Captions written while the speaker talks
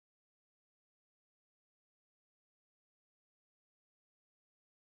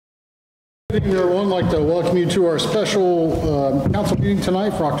Good evening, everyone. I'd like to welcome you to our special council meeting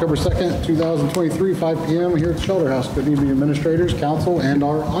tonight for October 2nd, 2023, 5 p.m. here at the Shelter House. Good evening, administrators, council, and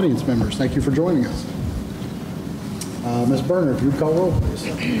our audience members. Thank you for joining us. Ms. Berner, if you'd call roll, please.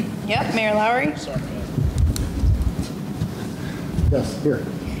 Yep, Mayor Lowry. Sorry. Yes, here.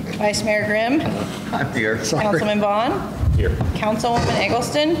 Vice Mayor Grimm. I'm here. Sorry. Councilman Vaughn. Here. Councilwoman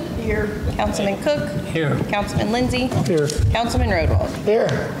Eggleston. Here. Councilman Cook. Here. Councilman Lindsay. Here. Councilman Rodwald. Here.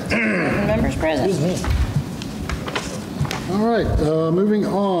 7 members present. All right, moving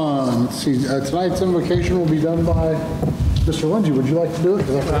on. Let's see, tonight's invocation will be done by Mr. Lindsay. Would you like to do it?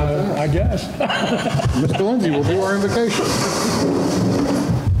 'Cause I forgot to ask. I guess. Mr. Lindsay will do our invocation.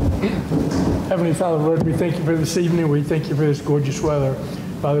 Heavenly Father, Lord, we thank you for this evening. We thank you for this gorgeous weather.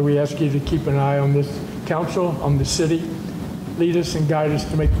 Father, we ask you to keep an eye on this council, on the city. Lead us and guide us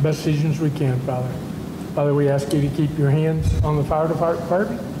to make the best decisions we can, Father. Father, we ask you to keep your hands on the fire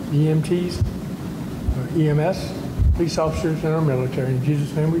department, EMTs, EMS, police officers, and our military. In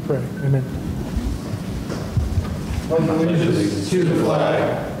Jesus' name we pray. Amen. Allegiance to the flag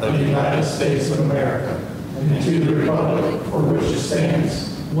of the United States of America and to the republic for which it stands,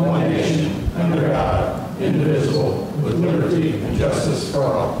 one nation, under God, indivisible, with liberty and justice for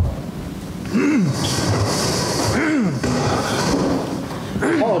all.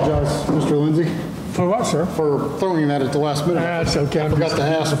 Apologize, Mr. Lindsay, For what, sir? for throwing that at the last minute. That's okay. I forgot to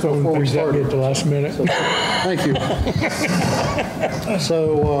ask before we started. At the last minute. Thank you.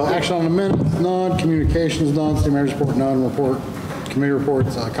 So, action on the minutes, none. Communications, none. City Mayor's report, none. Committee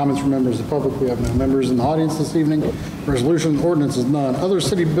reports, comments from members of the public. We have no members in the audience this evening. Resolutions, ordinances, none. Other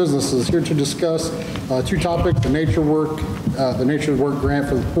city businesses here to discuss two topics: the nature work grant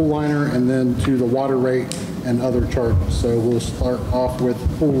for the pool liner, and then to the water rate and other charges. So we'll start off with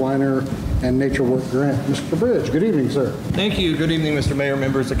pool liner and nature work grant. Mr. Bridge, good evening, sir. Thank you. Good evening, Mr. Mayor,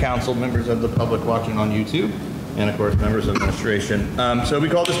 members of council, members of the public watching on YouTube, and of course, members of administration. So we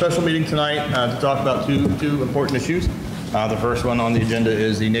called a special meeting tonight to talk about two important issues. The first one on the agenda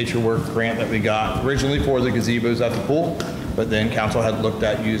is the nature work grant that we got originally for the gazebos at the pool, but then council had looked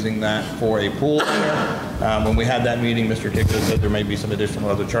at using that for a pool liner. When we had that meeting, Mr. Kicko said there may be some additional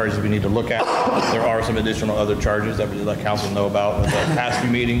other charges we need to look at. There are some additional other charges that we let council know about at the past few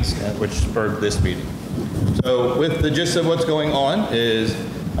meetings, which spurred this meeting. So with the gist of what's going on is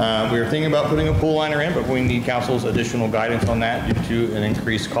we were thinking about putting a pool liner in, but we need council's additional guidance on that due to an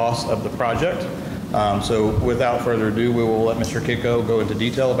increased cost of the project. So without further ado, we will let Mr. Kicko go into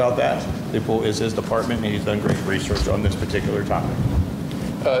detail about that. The pool is his department, and he's done great research on this particular topic.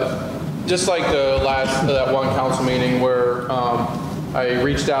 Just like that one council meeting where I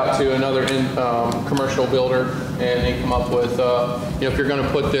reached out to another commercial builder, and they come up with, if you're going to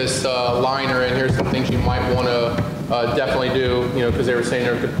put this liner in, here's some things you might want to definitely do, because they were saying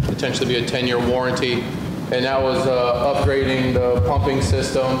there could potentially be a 10-year warranty, and that was upgrading the pumping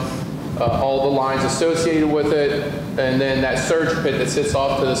system, all the lines associated with it, and then that surge pit that sits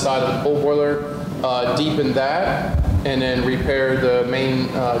off to the side of the pool boiler, deepen that, and then repair the main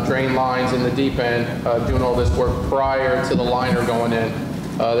drain lines in the deep end, doing all this work prior to the liner going in.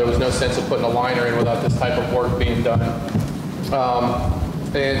 There was no sense of putting a liner in without this type of work being done.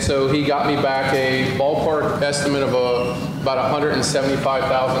 And so he got me back a ballpark estimate of about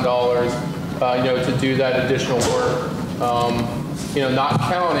 $175,000, to do that additional work. Not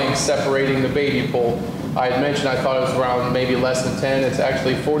counting separating the baby pool. I had mentioned I thought it was around maybe less than 10. It's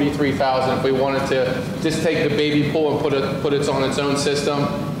actually 43,000 if we wanted to just take the baby pool and put it on its own system.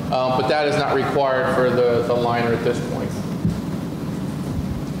 But that is not required for the liner at this point.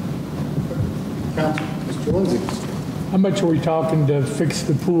 Council, Mr. Lindsay. How much are we talking to fix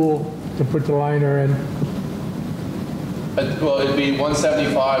the pool, to put the liner in? Well, it'd be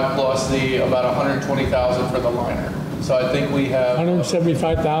 175 plus the about 120,000 for the liner. So I think we have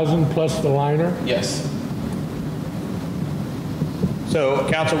 175,000 plus the liner? Yes. So,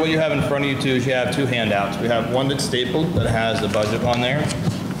 council, what you have in front of you too is you have two handouts. We have one that's stapled that has the budget on there.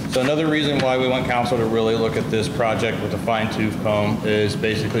 So another reason why we want council to really look at this project with a fine-tooth comb is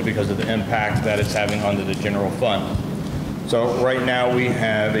basically because of the impact that it's having on the general fund. So right now we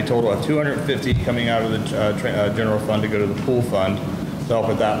have a total of 250 coming out of the general fund to go to the pool fund to help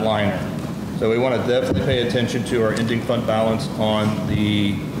with that liner. So we want to definitely pay attention to our ending fund balance on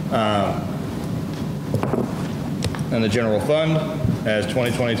the general fund. As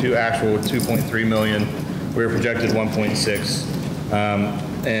 2022 actual with 2.3 million, we were projected 1.6,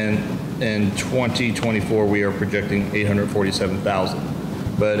 and in 2024 we are projecting 847,000.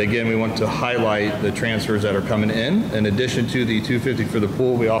 But again, we want to highlight the transfers that are coming in addition to the 250 for the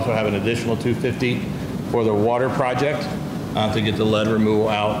pool. We also have an additional 250 for the water project. to get the lead removal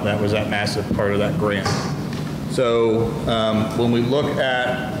out. That was that massive part of that grant. So when we look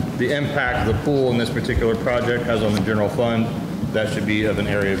at the impact the pool in this particular project has on the general fund, that should be of an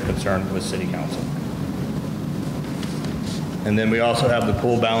area of concern with City Council. And then we also have the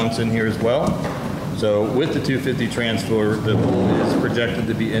pool balance in here as well. So with the 250 transfer, the pool is projected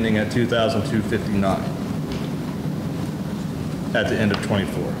to be ending at 2,259 at the end of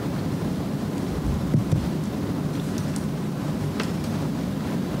 '24.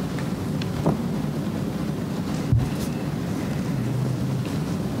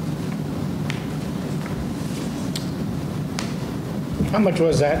 How much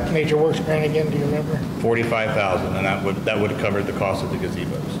was that major works grant again, do you remember? 45,000, and that would have covered the cost of the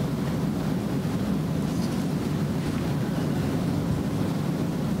gazebos.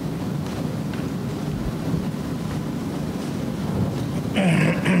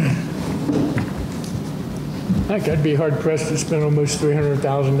 I think I'd be hard pressed to spend almost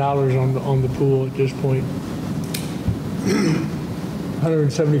 $300,000 on the pool at this point.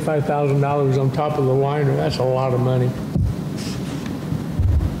 $175,000 on top of the liner, that's a lot of money.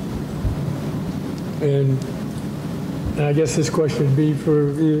 And I guess this question would be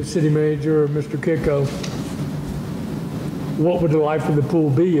for the city manager or Mr. Kiko. What would the life of the pool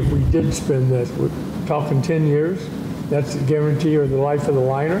be if we did spend this? We're talking 10 years? That's the guarantee or the life of the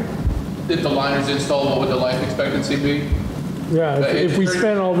liner? If the liner's installed, what would the life expectancy be? Yeah, if we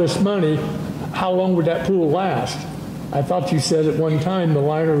spent all this money, how long would that pool last? I thought you said at one time the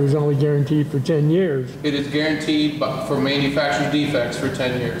liner was only guaranteed for 10 years. It is guaranteed for manufacturer's defects for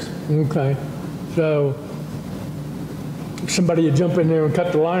 10 years. Okay. So somebody would jump in there and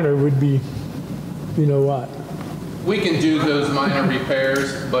cut the liner would be, you know what? We can do those minor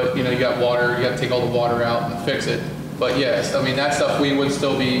repairs, but you got water, you got to take all the water out and fix it. But yes, I mean, that stuff we would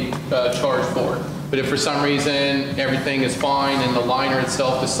still be charged for. But if for some reason everything is fine and the liner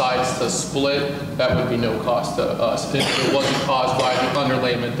itself decides to split, that would be no cost to us. If it wasn't caused by the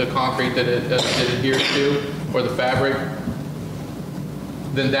underlayment, the concrete that it adheres to, or the fabric,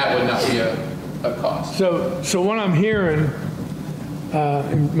 then that would not be a cost. So what I'm hearing,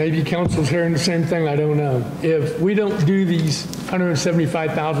 and maybe council's hearing the same thing, I don't know. If we don't do these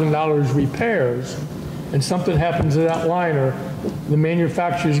 $175,000 repairs and something happens to that liner, the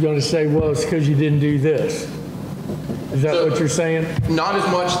manufacturer is going to say, well, it's because you didn't do this. Is that what you're saying? Not as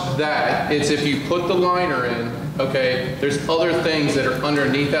much that. It's if you put the liner in, okay, there's other things that are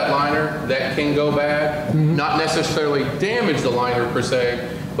underneath that liner that can go bad. Not necessarily damage the liner per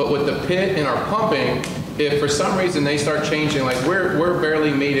se, but with the pit and our pumping, if for some reason they start changing, like we're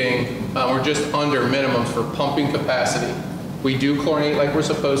barely meeting, we're just under minimums for pumping capacity. We do chlorinate like we're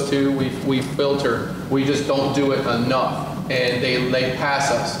supposed to, we filter, we just don't do it enough, and they pass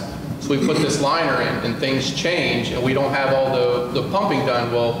us. So we put this liner in and things change and we don't have all the pumping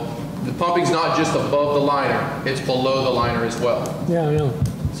done. Well, the pumping's not just above the liner, it's below the liner as well. Yeah, I know.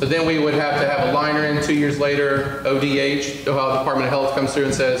 So then we would have to have a liner in 2 years later, ODH, Ohio Department of Health comes through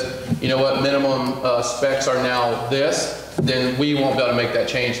and says, you know what, minimum specs are now this, then we won't be able to make that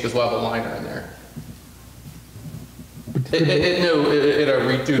change because we'll have a liner in there. It'll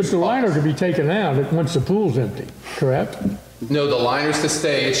reduce. But the liner could be taken out once the pool's empty, correct? No, the liner's to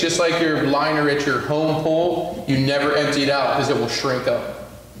stay. It's just like your liner at your home pool. You never empty it out because it will shrink up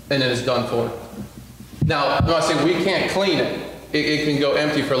and then it's done for. Now, I'm not saying we can't clean it. It can go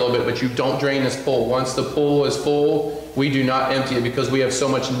empty for a little bit, but you don't drain this pool. Once the pool is full, we do not empty it because we have so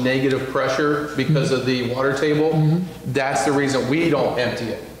much negative pressure because of the water table. That's the reason we don't empty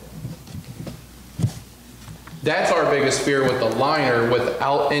it. That's our biggest fear with the liner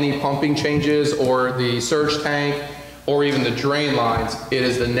without any pumping changes or the surge tank or even the drain lines. It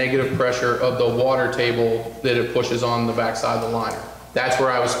is the negative pressure of the water table that it pushes on the backside of the liner. That's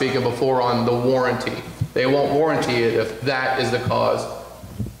where I was speaking before on the warranty. They won't warranty it if that is the cause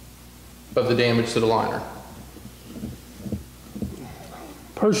of the damage to the liner.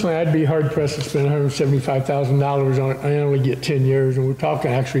 Personally, I'd be hard pressed to spend $175,000 on it. I only get 10 years, and we're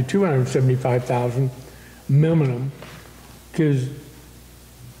talking actually $275,000 minimum, because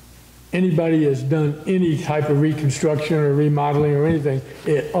anybody has done any type of reconstruction or remodeling or anything,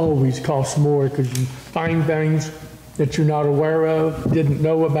 it always costs more because you find things that you're not aware of, didn't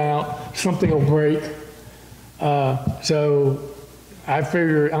know about, something will break. So I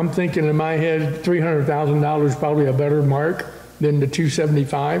figure, I'm thinking in my head, $300,000 is probably a better mark than the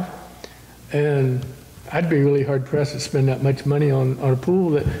 275. And I'd be really hard pressed to spend that much money on a pool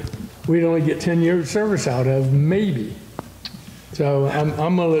that we'd only get 10 years service out of, maybe. So I'm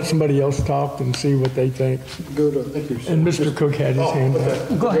gonna let somebody else talk and see what they think. Go to, thank you, sir. And Mr. Cook had his hand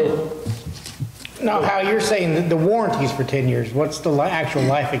up. Go ahead. Now, how you're saying that the warranty's for 10 years, what's the actual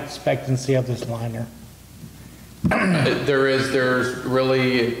life expectancy of this liner? There's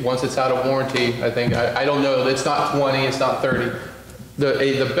really, once it's out of warranty, I think, I don't know, it's not 20, it's not 30.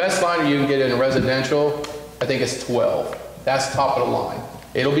 The best liner you can get in residential, I think is 12. That's top of the line.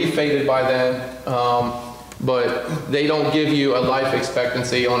 It'll be faded by then, but they don't give you a life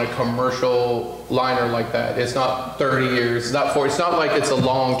expectancy on a commercial liner like that. It's not 30 years, it's not like it's a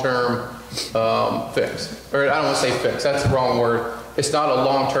long-term fix. Or I don't want to say fix, that's the wrong word. It's not a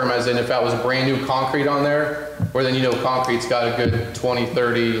long-term as in if that was brand new concrete on there, where then you know concrete's got a good 20,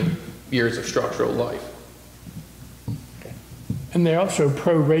 30 years of structural life. And they also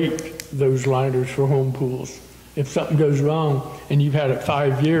prorate those liners for home pools. If something goes wrong and you've had it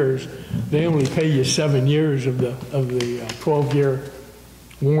 5 years, they only pay you 7 years of the 12-year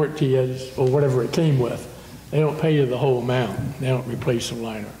warranty or whatever it came with. They don't pay you the whole amount. They don't replace the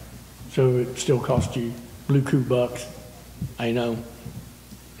liner. So it still costs you blue bucks. I know.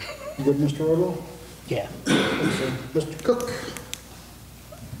 You good, Mr. Rodwell? Yeah. Mr. Cook?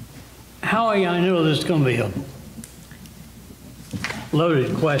 Howie, I know this is going to be a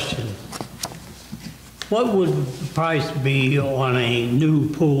loaded question. What would the price be on a new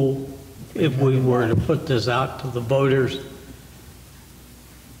pool if we were to put this out to the voters?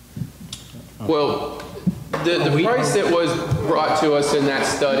 Well, the price that was brought to us in that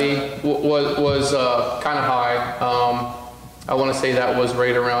study was kind of high. I want to say that was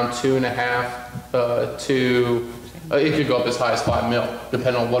right around 2.5 to, it could go up as high as $5 million,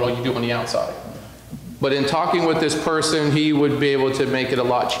 depending on what you do on the outside. But in talking with this person, he would be able to make it a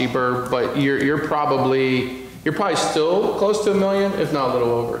lot cheaper, but you're probably still close to $1 million, if not a little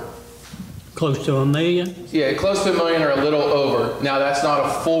over. Close to $1 million? Yeah, close to $1 million or a little over. Now, that's not a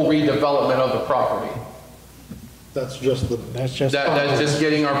full redevelopment of the property. That's just That's just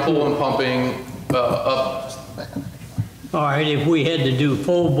getting our pool and pumping up. All right, if we had to do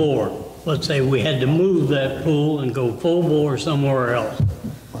full bore, let's say we had to move that pool and go full bore somewhere else.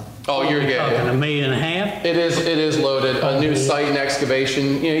 Oh, you're Talking getting $1.5 million? It is loaded. A new site and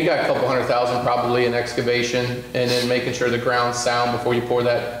excavation, you got a couple $100,000 probably in excavation, and then making sure the ground's sound before you pour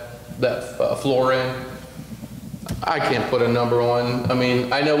that floor in. I can't put a number on. I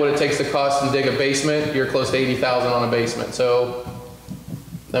mean, I know what it takes to cost to dig a basement. You're close to $80,000 on a basement. So,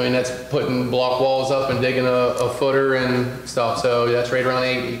 I mean, that's putting block walls up and digging a footer and stuff. So that's right around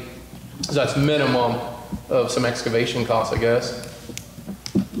 80. So that's minimum of some excavation costs, I guess.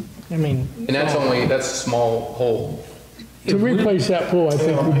 I mean, And that's a small hole. To replace that pool, I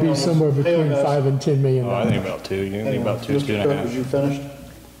think would be somewhere between $5 and $10 million. I think about 2. You think about 2, Mr. Cook, was you finished?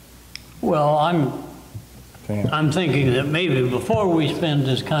 Well, I'm thinking that maybe before we spend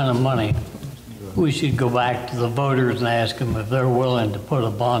this kind of money, we should go back to the voters and ask them if they're willing to put a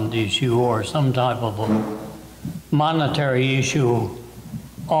bond issue or some type of a monetary issue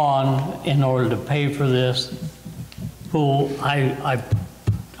on in order to pay for this pool.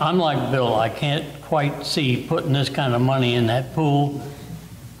 I'm like Bill, I can't quite see putting this kind of money in that pool.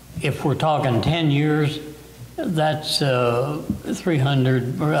 If we're talking 10 years, that's that's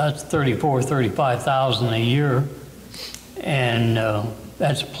 $35,000 a year, and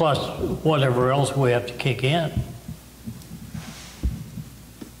that's plus whatever else we have to kick in.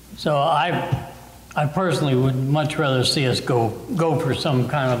 So I personally would much rather see us go for some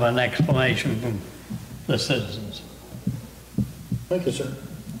kind of an explanation from the citizens. Thank you, sir.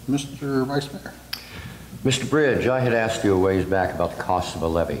 Mr. Vice Mayor? Mr. Bridge, I had asked you a ways back about the cost of a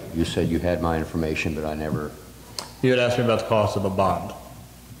levy. You said you had my information, but I never... You had asked me about the cost of a bond.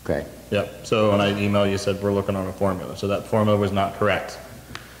 Okay. Yep. So when I emailed you, said we're looking on a formula. So that formula was not correct.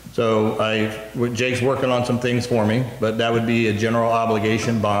 So Jake's working on some things for me, but that would be a general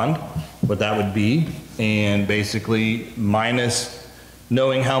obligation bond, what that would be, and basically minus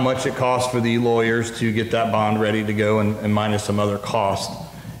knowing how much it costs for the lawyers to get that bond ready to go and minus some other costs.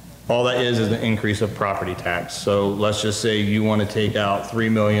 All that is an increase of property tax. So let's just say you want to take out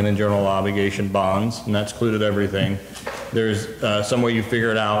 $3 million in general obligation bonds, and that's included everything. There's some way you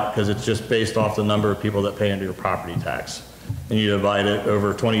figure it out because it's just based off the number of people that pay into your property tax. And you divide it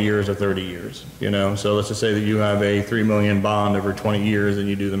over 20 years or 30 years, So let's just say that you have a $3 million bond over 20 years and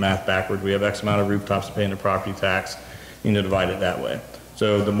you do the math backward. We have X amount of rooftops to pay into property tax. You divide it that way.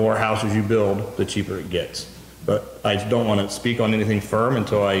 So the more houses you build, the cheaper it gets. But I don't want to speak on anything firm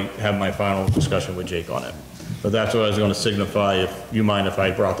until I have my final discussion with Jake on it. But that's what I was going to signify, if you mind if I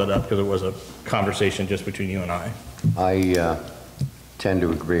brought that up, because it was a conversation just between you and I. I tend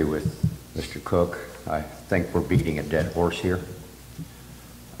to agree with Mr. Cook. I think we're beating a dead horse here.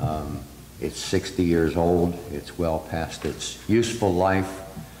 It's 60 years old. It's well past its useful life.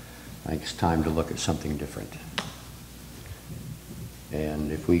 think it's time to look at something different. And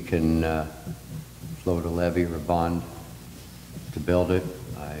if we can float a levy or a bond to build it,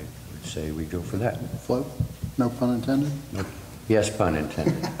 I would say we go for that. Float? No pun intended? Yes, pun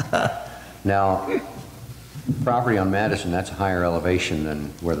intended. Now, property on Madison, that's a higher elevation than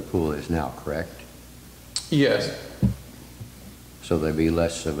where the pool is now, correct? Yes. So there'd be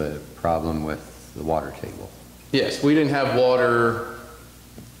less of a problem with the water table. Yes, we didn't have water.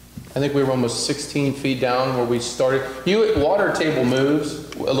 I think we were almost 16 feet down where we started. Water table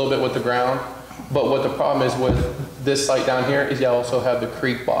moves a little bit with the ground, but what the problem is with this site down here is you also have the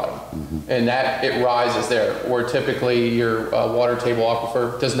creek bottom, and that it rises there, where typically your water table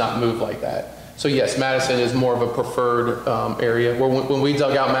aquifer does not move like that. So yes, Madison is more of a preferred area. Where when we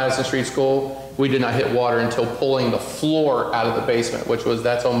dug out Madison Street School, we did not hit water until pulling the floor out of the basement,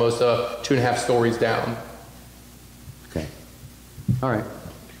 that's almost 2.5 stories down. Okay. All right.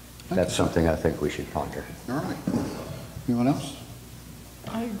 That's something I think we should ponder. All right. Anyone else?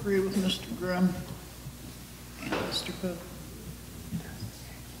 I agree with Mr. Grimm and Mr. Cook.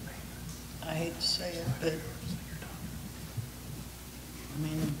 I hate to say it, but I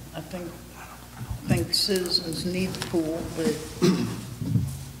mean, I think citizens need the pool, but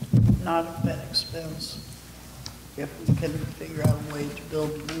not at that expense. If we can figure out a way to build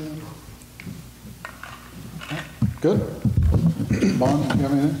a pool. Good. Bond, you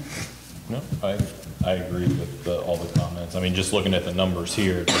have anything? No, I agree with all the comments. I mean, just looking at the numbers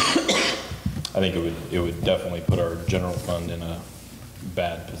here, I think it would definitely put our general fund in a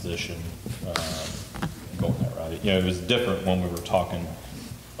bad position going that route. You know, it was different when we were talking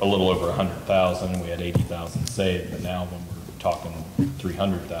a little over 100,000. We had 80,000 saved, but now when we're talking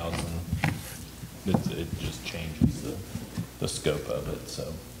 300,000, it just changes the scope of it.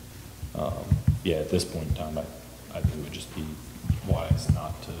 So, yeah, at this point in time, I think it would just be wise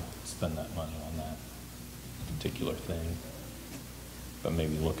not to spend that money on that particular thing, but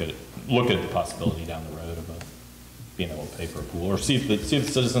maybe look at the possibility down the road of being able to pay for a pool, or see if the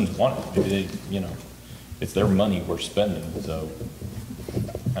citizens want it. Maybe they, you know, it's their money we're spending. So,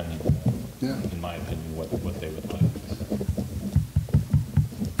 I mean, yeah, in my opinion, what they would like.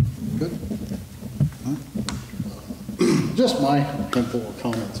 Good. Just my handful of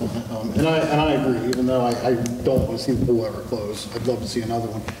comments on it, and I agree. Even though I don't want to see the pool ever close, I'd love to see another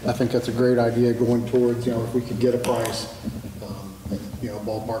one. I think that's a great idea going towards, you know, if we could get a price, you know,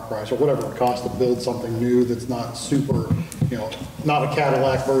 ballpark price or whatever it costs to build something new that's not super, you know, not a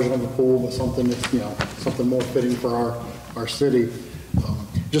Cadillac version of the pool, but something that's, you know, something more fitting for our city.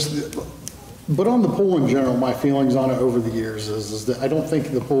 But on the pool in general, my feelings on it over the years is that I don't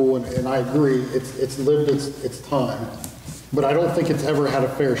think the pool, and I agree, it's lived its time, but I don't think it's ever had a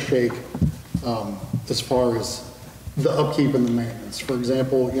fair shake as far as the upkeep and the maintenance. For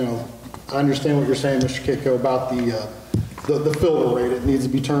example, you know, I understand what you're saying, Mr. Kitco, about the filter rate. It needs to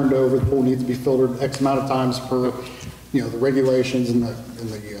be turned over. The pool needs to be filtered X amount of times per, you know, the regulations and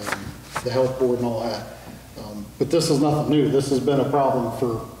the health board and all that. But this is nothing new. This has been a problem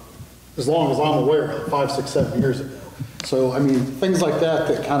for as long as I'm aware of, 5, 6, 7 years ago. So, I mean, things like that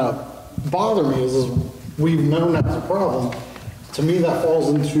kind of bother me is we've known that's a problem. To me, that falls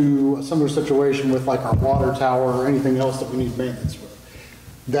into a similar situation with like our water tower or anything else that we need maintenance with.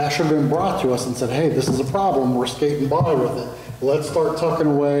 That should have been brought to us and said, hey, this is a problem. We're skating by with it. Let's start tucking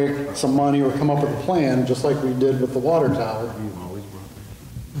away some money or come up with a plan, just like we did with the water tower.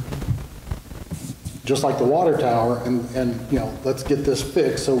 Just like the water tower, and you know, let's get this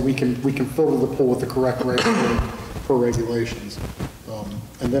fixed so we can filter the pool with the correct rate for regulations.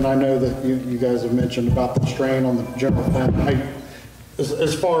 And then I know that you guys have mentioned about the strain on the general fund.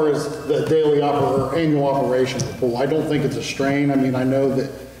 As far as the daily or annual operation of the pool, I don't think it's a strain. I mean, I know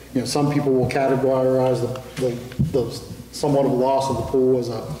that, you know, some people will categorize the somewhat of a loss of the pool as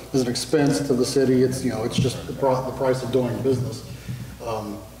an expense to the city. It's, you know, it's just the price of doing business.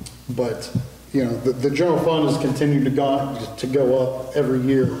 But you know, the general fund has continued to go up every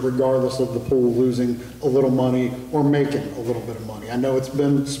year, regardless of the pool losing a little money or making a little bit of money. I know it's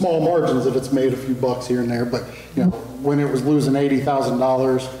been small margins that it's made a few bucks here and there, but you know, when it was losing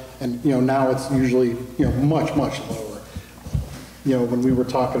 $80,000, and you know, now it's usually, you know, much lower. You know, when we were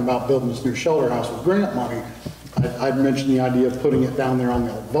talking about building this new shelter house with grant money, I'd mentioned the idea of putting it down there on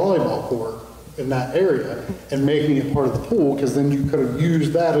the volleyball court in that area and making it part of the pool, because then you could have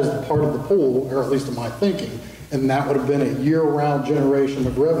used that as the part of the pool, or at least in my thinking, and that would have been a year-round generation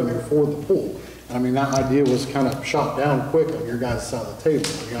of revenue for the pool. And I mean, that idea was kind of shot down quick on your guys' side of the table.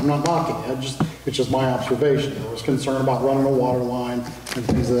 I mean, I'm not knocking it, it's just my observation. There was concern about running a water line and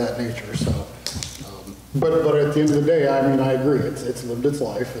things of that nature. So But at the end of the day, I mean, I agree, it's lived its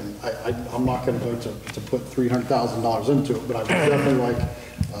life, and I'm not gonna vote to put $300,000 into it, but I would definitely like,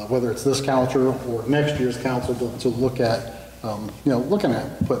 whether it's this council or next year's council, to look at, looking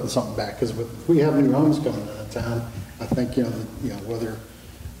at putting something back, because if we have new homes coming into town, I think,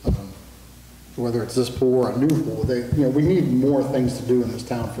 whether it's this pool or a new pool, we need more things to do in this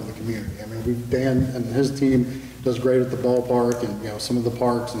town for the community. I mean, Dan and his team does great at the ballpark and, some of the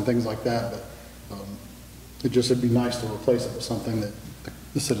parks and things like that, but it'd be nice to replace it with something that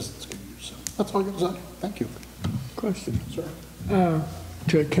the citizens can use. So that's all I got to say. Thank you. Question. Sir.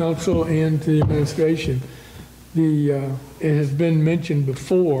 To council and to the administration. It has been mentioned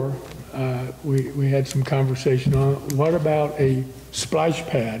before, we had some conversation on it. What about a splash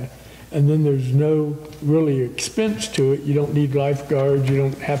pad? And then there's no really expense to it. You don't need lifeguards. You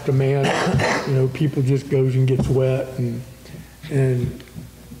don't have to man. People just goes and gets wet, and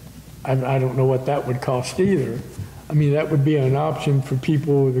I don't know what that would cost either. I mean, that would be an option for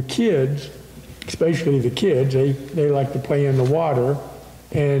people, the kids, especially the kids. They like to play in the water,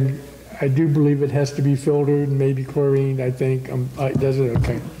 and I do believe it has to be filtered and maybe chlorined, I think. Does it?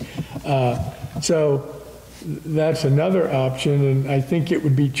 Okay. So that's another option, and I think it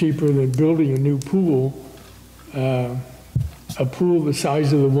would be cheaper than building a new pool. A pool the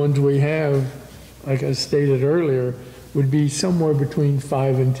size of the ones we have, like I stated earlier, would be somewhere between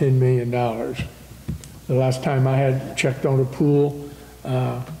 $5 and $10 million. The last time I had checked on a pool,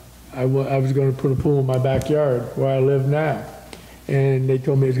 I was going to put a pool in my backyard where I live now, and they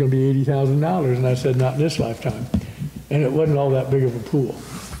told me it was going to be $80,000, and I said, not in this lifetime. And it wasn't all that big of a pool,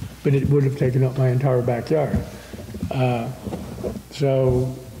 but it would have taken up my entire backyard.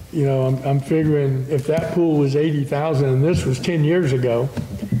 So, I'm figuring if that pool was $80,000 and this was 10 years ago,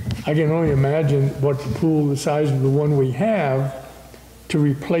 I can only imagine what the pool the size of the one we have to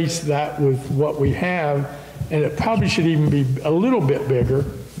replace that with what we have, and it probably should even be a little bit bigger,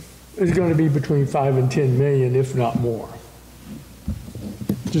 is going to be between 5 and 10 million, if not more.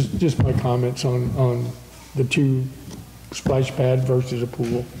 Just my comments on the two splash pad versus a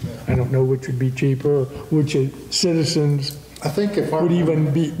pool. I don't know which would be cheaper, which citizens I think if I would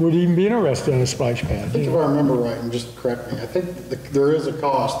even be interested in a splash pad. I think if I remember right, and just correct me, I think there is a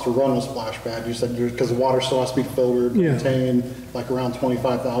cost to run a splash pad. You said because the water still has to be filtered, maintained, like around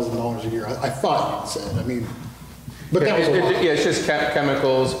 $25,000 a year. I thought you said. I mean, but that was a lot. Yeah, it's just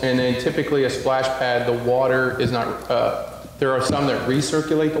chemicals, and then typically a splash pad, the water is not. There are some that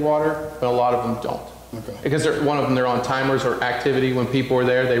recirculate the water, but a lot of them don't. Okay. Because one of them, they're on timers or activity. When people are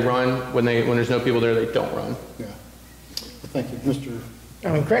there, they run. When there's no people there, they don't run. Yeah. Thank you, Mr.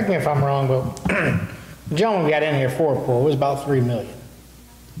 I mean, correct me if I'm wrong, but the gentleman we got in here for a pool, it was about $3 million.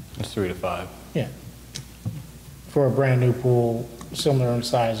 It's 3 to 5. Yeah. For a brand new pool, similar in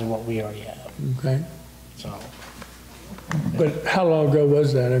size of what we already have. Okay. So. But how long ago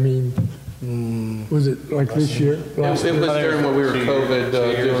was that? I mean, was it like this year? It was during when we were COVID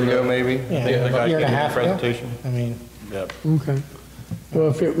doing ago, maybe. Yeah, a year and a half ago. presentation. I mean. Yep. Okay. Well,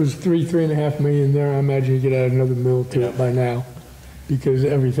 if it was $3.5 million there, I imagine you could add another mill to it by now, because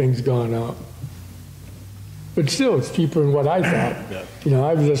everything's gone up. But still, it's cheaper than what I thought. Yeah.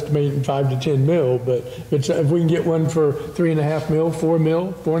 I was estimating 5 to 10 mil, but if we can get one for 3.5 mil, 4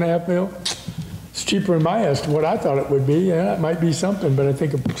 mil, 4.5 mil, it's cheaper than my estimate, what I thought it would be. Yeah, it might be something, but I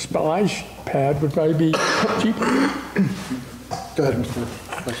think a splash pad would probably be cheaper. Go ahead, Mr.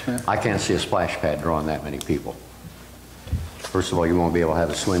 Vice Mayor. I can't see a splash pad drawing that many people. First of all, you won't be able to have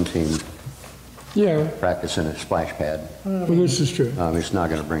a swim team practice in a splash pad. Well, this is true. It's not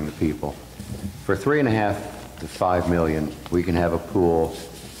going to bring the people. For $3.5 to $5 million, we can have a pool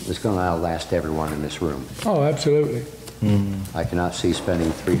that's going to outlast everyone in this room. Oh, absolutely. I cannot see spending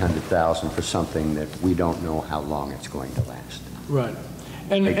 $300,000 for something that we don't know how long it's going to last. Right.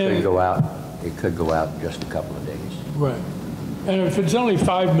 It could go out in just a couple of days. Right. And if it's only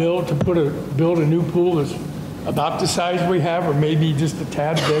 5 mil to build a new pool that's about the size we have, or maybe just a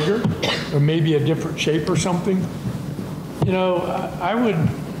tad bigger, or maybe a different shape or something, I would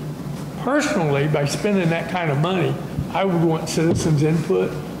personally, by spending that kind of money, I would want citizens'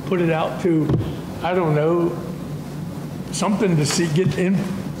 input, put it out to, I don't know, something to get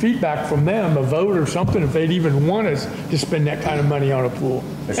feedback from them, a vote or something, if they'd even want us to spend that kind of money on a pool.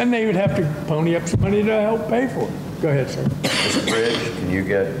 And they would have to pony up some money to help pay for it. Go ahead, sir. Mr. Bridge, can you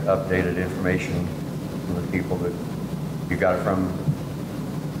get updated information from the people that you got it from?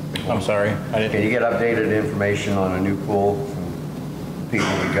 I'm sorry. Can you get updated information on a new pool people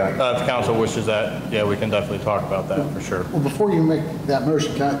we got. If council wishes that, yeah, we can definitely talk about that for sure. Well, before you make that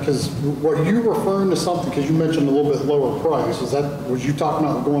motion, because were you referring to something, because you mentioned a little bit lower price, was you talking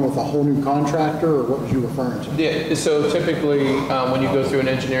about going with a whole new contractor, or what was you referring to? Yeah, so typically, when you go through an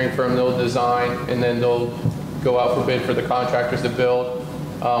engineering firm, they'll design and then they'll go out for bid for the contractors to build.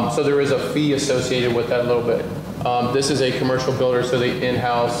 So there is a fee associated with that a little bit. This is a commercial builder, so they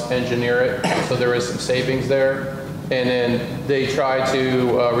in-house engineer it, so there is some savings there. And then they try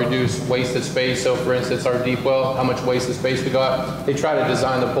to reduce wasted space. So for instance, our deep well, how much wasted space we got, they try to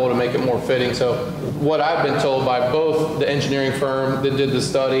design the pool to make it more fitting. So what I've been told by both the engineering firm that did the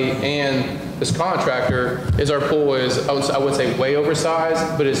study and this contractor is our pool is, I wouldn't say way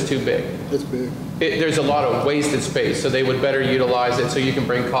oversized, but it's too big. It's big. There's a lot of wasted space, so they would better utilize it so you can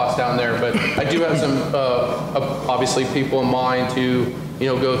bring costs down there. But I do have some, obviously, people in mind to,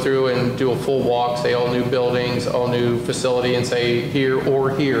 go through and do a full walk, say all new buildings, all new facility, and say here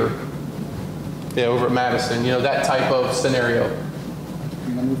or here, over at Madison, that type of scenario.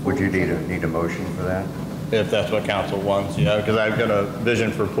 Would you need a motion for that? If that's what council wants, yeah, because I've got a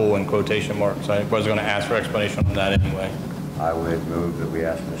vision for pool in quotation marks. I was going to ask for explanation on that anyway. I would move that we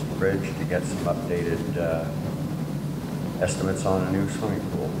ask Mr. Bridge to get some updated estimates on a new swimming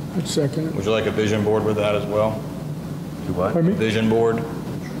pool. I'd second it. Would you like a vision board with that as well? Do what? Pardon me? Vision board,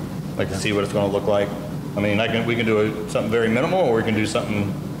 like to see what it's going to look like. I mean, we can do something very minimal, or we can do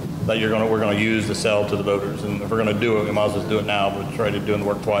something that we're going to use to sell to the voters. And if we're going to do it, we might as well do it now, but try to do the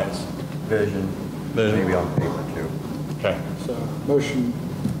work twice. Vision, maybe on paper too. Okay. So motion,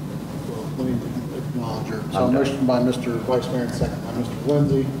 well, let me acknowledge her. So motion by Mr. Vice Mayor and second by Mr.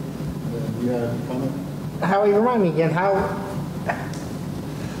 Lindsay. Then you had a comment? Howie, remind me again, how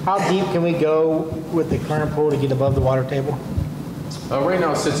deep can we go with the current pool to get above the water table? Right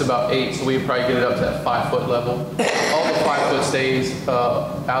now it sits about 8, so we'd probably get it up to that 5-foot level. All the 5 foot stays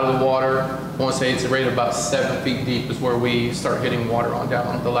out of the water. I want to say it's rated about 7 feet deep is where we start hitting water on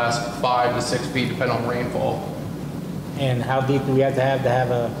down. The last 5 to 6 feet depending on rainfall. And how deep do we have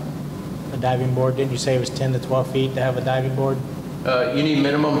a diving board? Didn't you say it was 10 to 12 feet to have a diving board? You need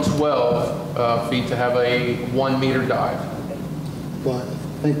minimum 12 feet to have a 1 meter dive. But I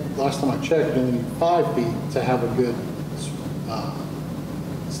think last time I checked, you need 5 feet to have a good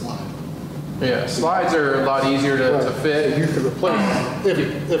slide. Yeah, slides are a lot easier to fit. You could replace,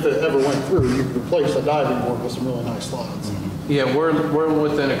 if it ever went through, you could replace a diving board with some really nice slides. Yeah, we're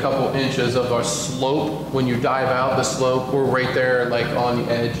within a couple inches of our slope. When you dive out the slope, we're right there, like on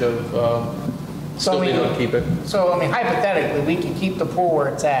the edge of still being able to keep it. So, hypothetically, we can keep the pool where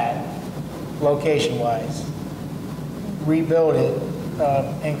it's at, location-wise, rebuild it,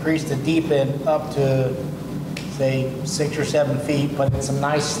 increase the deep end up to, say, 6 or 7 feet, put in some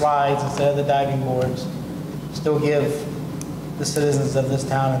nice slides instead of the diving boards, still give the citizens of this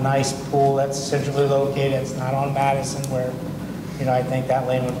town a nice pool that's centrally located. It's not on Madison where, I think that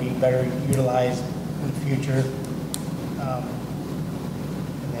land would be better utilized in the future.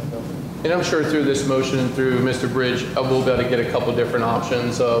 And I'm sure through this motion and through Mr. Bridge, we'll be able to get a couple different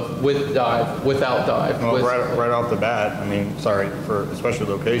options of with dive, without dive. Well, right off the bat, for especially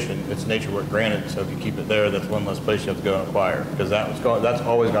location, it's nature work granted. So if you keep it there, that's one less place you have to go and acquire, because that's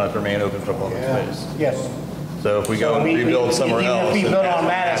always going to remain open for public space. Yes. So if we go and rebuild somewhere else, if we build on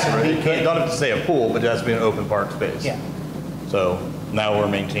Madison, you don't have to say a pool, but it has to be an open park space. Yeah. So now we're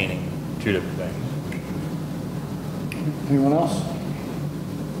maintaining two different things. Anyone else?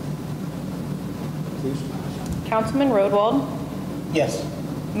 Councilman Rodwald, Yes.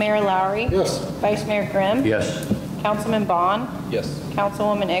 Mayor Lowry. Yes. Vice Mayor Grimm. Yes. Councilman Bond. Yes.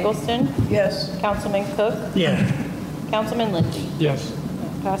 Councilwoman Eggleston. Yes. Councilman Cook. Yeah. Councilman Lindsay. Yes.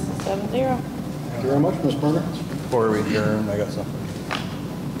 Passes 7-0. Thank you very much, Ms. Burner. Before we adjourn, I got something.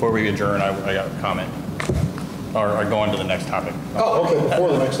 Before we adjourn, I got a comment. Or go on to the next topic. Oh, okay,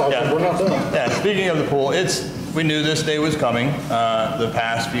 before the next topic, Yeah. we're not done. Yeah, speaking of the pool, we knew this day was coming. The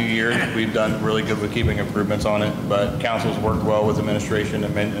past few years, we've done really good with keeping improvements on it, but council's worked well with administration,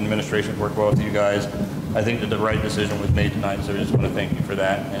 and administration's worked well with you guys. I think that the right decision was made tonight, so I just want to thank you for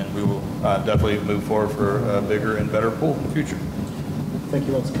that, and we will definitely move forward for a bigger and better pool in the future. Thank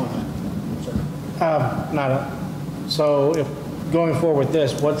you, let's comment. Sorry. So if going forward with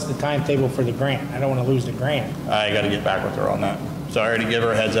this, what's the timetable for the grant? I don't want to lose the grant. I got to get back with her on that. So I already gave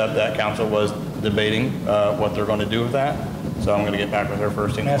her a heads up that council was debating what they're going to do with that. So I'm going to get back with her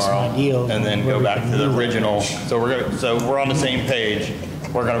first thing That's tomorrow, ideal. and then go back to the original. So we're on the same page.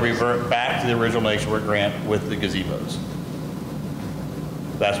 We're going to revert back to the original Nature Work grant with the gazebos.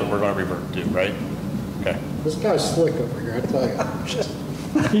 That's what we're going to revert to, right? Okay. This guy's slick over here, I tell you.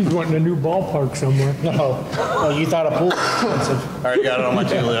 He's wanting a new ballpark somewhere. No. Well, you thought a pool was expensive. I already got it on my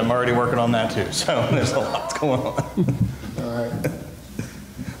to-do list. I'm already working on that too, so there's a lot going on.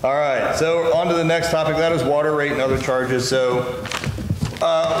 All right, so on to the next topic, that is water rate and other charges. So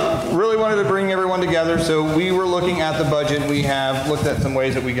really wanted to bring everyone together. So we were looking at the budget. We have looked at some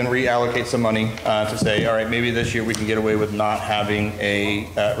ways that we can reallocate some money to say, all right, maybe this year we can get away with not having a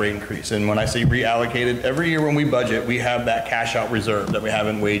rate increase. And when I say reallocated, every year when we budget, we have that cash out reserve that we have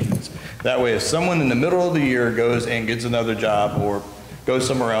in wages. That way, if someone in the middle of the year goes and gets another job or goes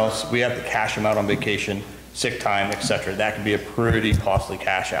somewhere else, we have to cash them out on vacation, sick time, et cetera. That can be a pretty costly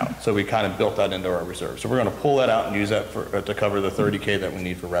cash out. So we kind of built that into our reserve. So we're going to pull that out and use that to cover the $30K that we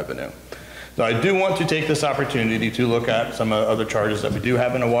need for revenue. So I do want to take this opportunity to look at some other charges that we do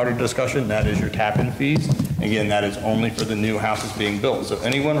have in a water discussion. That is your tap-in fees. Again, that is only for the new houses being built. So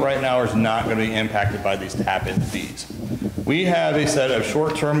anyone right now is not going to be impacted by these tap-in fees. We have a set of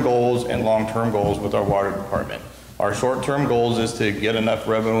short-term goals and long-term goals with our water department. Our short-term goals is to get enough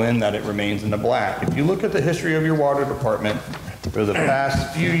revenue in that it remains in the black. If you look at the history of your water department, for the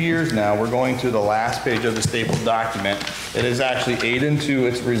past few years now, we're going to the last page of the stapled document, it has actually ate into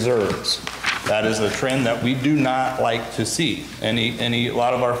its reserves. That is a trend that we do not like to see. A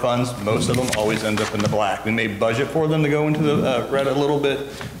lot of our funds, most of them always end up in the black. We may budget for them to go into the red a little bit,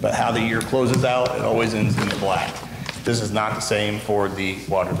 but how the year closes out, it always ends in the black. This is not the same for the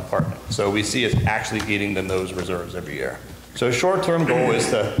water department. So we see it actually eating into those reserves every year. So short-term goal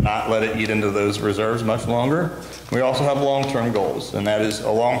is to not let it eat into those reserves much longer. We also have long-term goals, and that is a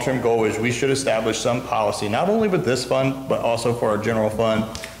long-term goal is we should establish some policy, not only with this fund, but also for our general fund,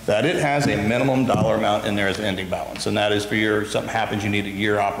 that it has a minimum dollar amount in there as an ending balance. And that is for your, something happens, you need a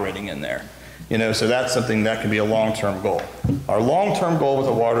year operating in there. You know, so that's something that can be a long-term goal. Our long-term goal with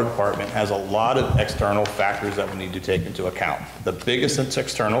the water department has a lot of external factors that we need to take into account. The biggest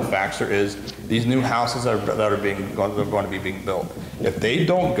external factor is these new houses that are going to be being built. If they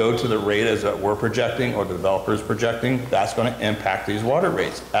don't go to the rate as that we're projecting or the developer's projecting, that's going to impact these water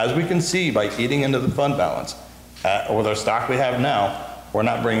rates. As we can see by eating into the fund balance, with our stock we have now, we're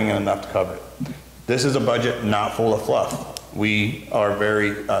not bringing in enough to cover it. This is a budget not full of fluff. We are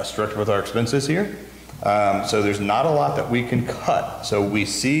very strict with our expenses here. So there's not a lot that we can cut. So we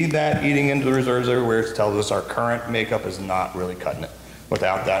see that eating into the reserves everywhere. It tells us our current makeup is not really cutting it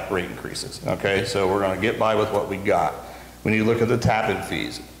without that rate increases. Okay, so we're going to get by with what we got. When you look at the tap-in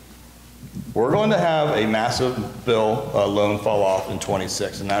fees, we're going to have a massive bill loan fall off in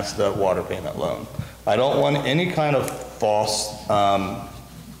 26, and that's the water payment loan. I don't want any kind of false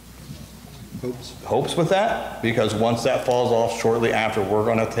hopes with that, because once that falls off shortly after, we're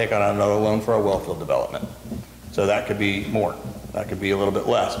going to take out another loan for our wellfield development. So that could be more, that could be a little bit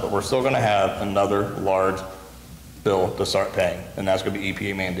less, but we're still going to have another large bill to start paying, and that's going to be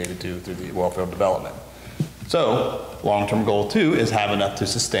EPA mandated through the wellfield development. So long-term goal 2 is have enough to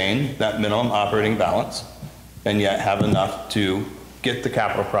sustain that minimum operating balance and yet have enough to get the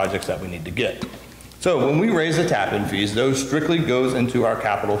capital projects that we need to get. So when we raise the tap-in fees, those strictly goes into our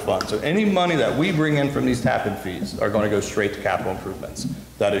capital fund. So any money that we bring in from these tap-in fees are going to go straight to capital improvements.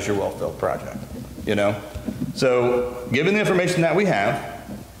 That is your well-filled project, you know? So given the information that we have,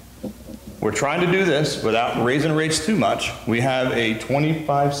 we're trying to do this without raising rates too much. We have a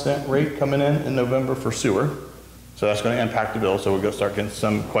 25-cent rate coming in November for sewer. So that's going to impact the bill. So we're going to start getting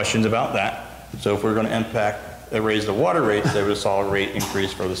some questions about that. So if we're going to raise the water rates, there was a rate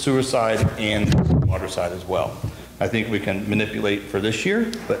increase for the sewer side and the water side as well. I think we can manipulate for this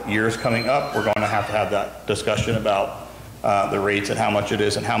year, but years coming up, we're going to have that discussion about the rates and how much it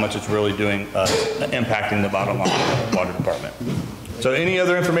is and how much it's really doing, impacting the bottom line of the water department. So any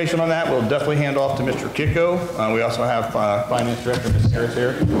other information on that, we'll definitely hand off to Mr. Kiko. We also have Finance Director, Ms. Harris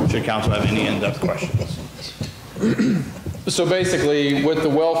here, should council have any in-depth questions. So basically, with the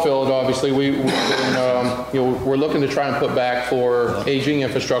well field, obviously, we're looking to try and put back for aging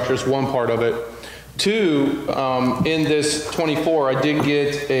infrastructure is one part of it. 2, in this 24, I did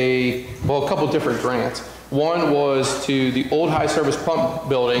get a couple different grants. One was to the old high service pump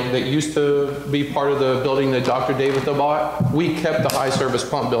building that used to be part of the building that Dr. David bought. We kept the high service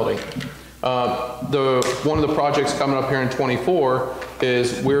pump building. One of the projects coming up here in 24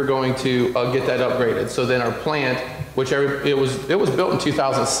 is we're going to get that upgraded. So then our plant, which it was built in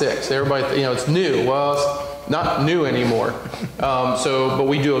 2006. Everybody, it's new. Well, it's not new anymore. But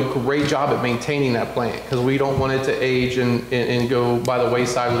we do a great job at maintaining that plant because we don't want it to age and go by the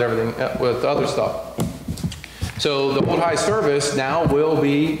wayside with everything, with other stuff. So the old high service now will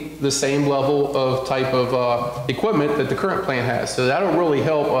be the same level of type of equipment that the current plant has. So that'll really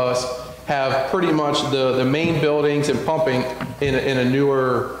help us have pretty much the main buildings and pumping in a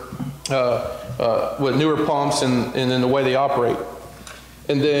newer, with newer pumps and in the way they operate.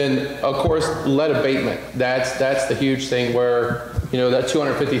 And then, of course, lead abatement. That's the huge thing where, you know, that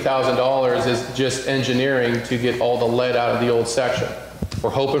 $250,000 is just engineering to get all the lead out of the old section. We're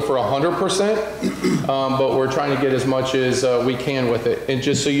hoping for 100%, but we're trying to get as much as we can with it. And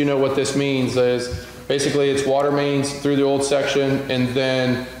just so you know what this means is basically it's water mains through the old section and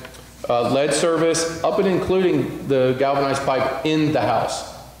then lead service up and including the galvanized pipe in the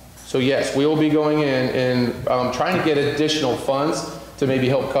house. So yes, we will be going in and trying to get additional funds to maybe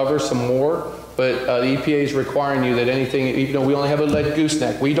help cover some more, but the EPA is requiring you that anything, even though we only have a lead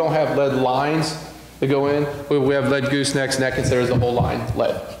gooseneck, we don't have lead lines that go in. We have lead goosenecks, and that considers the whole line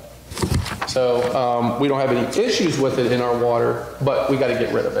lead. So we don't have any issues with it in our water, but we got to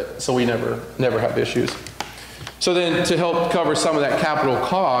get rid of it. So we never have issues. So then to help cover some of that capital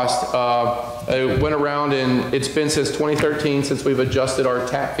cost, I went around and it's been since 2013 since we've adjusted our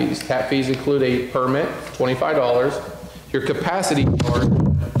tap fees. Tap fees include a permit, $25. Your capacity charge,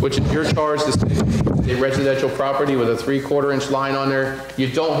 which is your charge to a residential property with a 3/4 inch line on there. You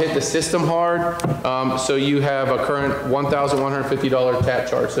don't hit the system hard, so you have a current $1,150 tap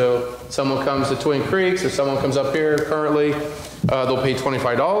charge. So someone comes to Twin Creeks or someone comes up here currently, they'll pay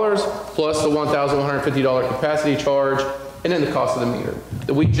 $25 plus the $1,150 capacity charge and then the cost of the meter.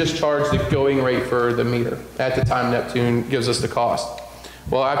 We just charge the going rate for the meter at the time Neptune gives us the cost.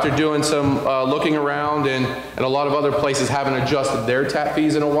 Well, after doing some looking around and a lot of other places haven't adjusted their tap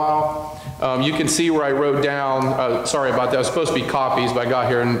fees in a while, you can see where I wrote down, sorry about that, it was supposed to be copies, but I got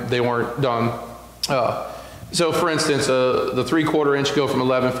here and they weren't done. So for instance, the 3/4 inch go from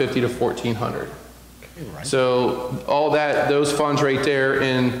 $1,150 to $1,400. So all that, those funds right there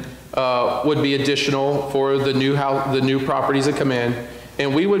would be additional for the new properties that come in,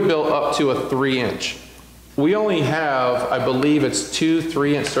 and we would bill up to a 3-inch. We only have, I believe it's 2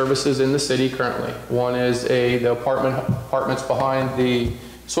 3-inch services in the city currently. One is the apartments behind the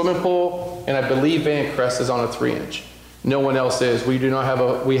swimming pool, and I believe Van Crest is on a 3-inch. No one else is. We do not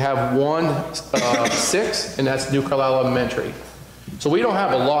have we have one 6, and that's New Carlisle Elementary. So we don't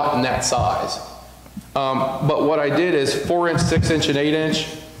have a lot in that size. But what I did is 4-inch, 6-inch, and 8-inch.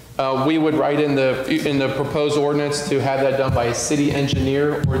 We would write in the proposed ordinance to have that done by a city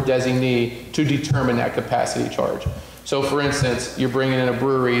engineer or designee to determine that capacity charge. So for instance, you're bringing in a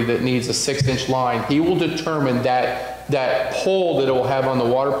brewery that needs a 6-inch line. He will determine that hole that it will have on the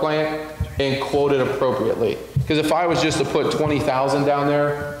water plant and quote it appropriately. Because if I was just to put 20,000 down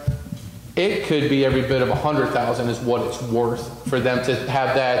there, it could be every bit of 100,000 is what it's worth for them to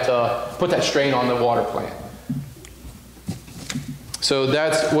have that, put that strain on the water plant. So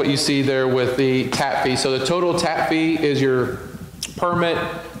that's what you see there with the tap fee. So the total tap fee is your permit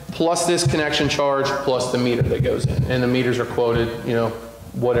plus this connection charge plus the meter that goes in. And the meters are quoted, you know,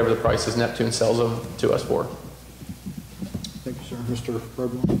 whatever the price is Neptune sells them to us for. Thank you, sir. Mr.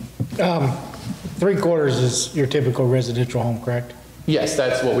 Roebel? 3/4 is your typical residential home, correct? Yes,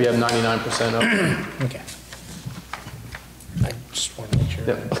 that's what we have 99% of. Okay. I just want to make sure.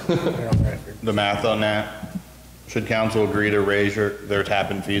 Yep. They're on record. The math on that, should council agree to raise their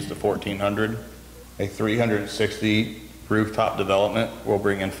tap-in fees to $1,400, a 360 rooftop development will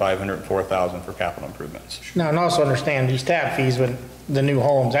bring in $504,000 for capital improvements. Now, and also understand these tap fees with the new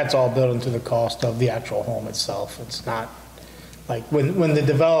homes, that's all built into the cost of the actual home itself. It's not like when the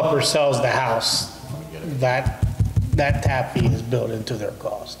developer sells the house, that tap fee is built into their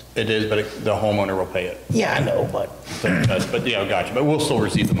cost. It is, but the homeowner will pay it. Yeah, I know, but. But yeah, gotcha. But we'll still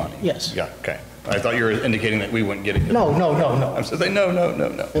receive the money. Yes. Yeah, okay. I thought you were indicating that we wouldn't get it. No. I'm saying no.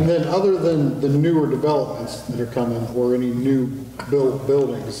 And then other than the newer developments that are coming or any new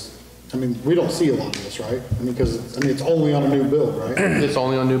buildings, I mean, we don't see a lot of this, right? I mean, because, it's only on a new build, right? It's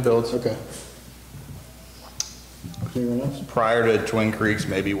only on new builds. Okay. Anyone else? Prior to Twin Creeks,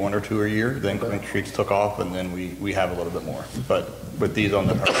 maybe 1 or 2 a year, then Twin Creeks took off and then we have a little bit more. But with these on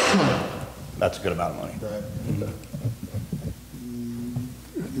the, that's a good amount of money. Right. Okay.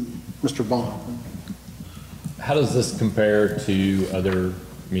 Mr. Bond. How does this compare to other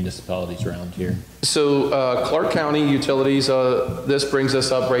municipalities around here? So Clark County Utilities, this brings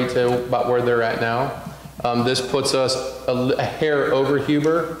us up right to about where they're at now. This puts us a hair over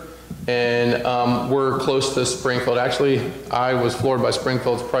Huber, and we're close to Springfield. Actually, I was floored by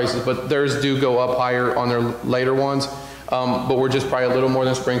Springfield's prices, but theirs do go up higher on their later ones. But we're just probably a little more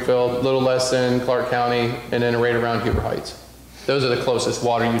than Springfield, a little less than Clark County, and then right around Huber Heights. Those are the closest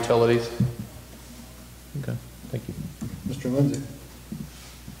water utilities. Okay, thank you. Mr. Lindsay.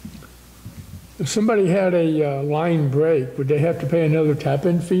 If somebody had a line break, would they have to pay another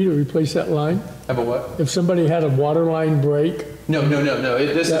tap-in fee to replace that line? Have a what? If somebody had a water line break? No.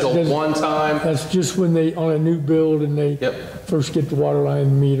 This is a one-time. That's just when they, on a new build and they Yep. first get the water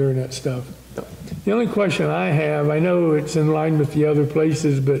line meter and that stuff. The only question I have, I know it's in line with the other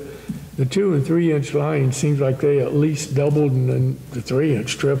places, but the 2 and 3 inch line seems like they at least doubled and then the 3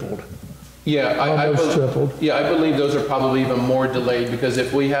 inch tripled. Yeah, Almost tripled. Yeah, I believe those are probably even more delayed because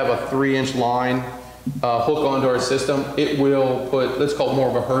if we have a 3-inch line hook onto our system, it will put, let's call it more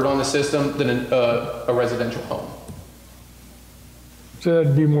of a hurt on the system than a residential home. So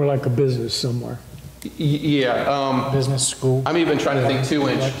that'd be more like a business somewhere. Yeah. Business, school. I'm even trying to think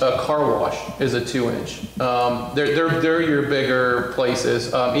 2-inch. A car wash is a 2-inch. They're your bigger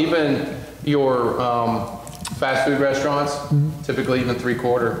places. Even your fast food restaurants, typically even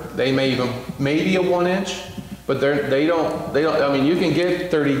 3/4. They may even, maybe a 1-inch, but they don't, I mean, you can get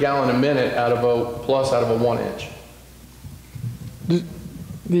 30 gallon a minute out of a 1-inch.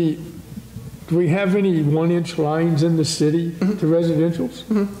 Do we have any 1-inch lines in the city to residentials?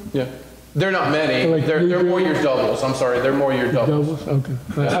 Yeah. They're not many. Like They're more your doubles. I'm sorry. They're more your doubles. Doubles?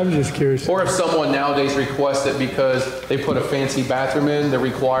 Okay. I was just curious. Or if someone nowadays requests it because they put a fancy bathroom in that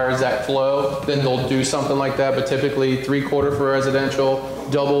requires that flow, then they'll do something like that. But typically 3/4 for residential,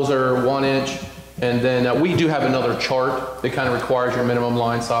 doubles are 1-inch. And then we do have another chart that kind of requires your minimum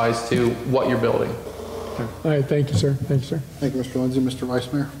line size to what you're building. All right, thank you, sir. Thank you, sir. Thank you, Mr. Lindsay. Mr.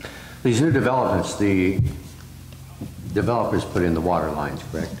 Vice Mayor? These new developments, the developers put in the water lines,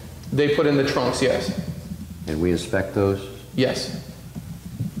 correct? They put in the trunks, yes. And we inspect those? Yes.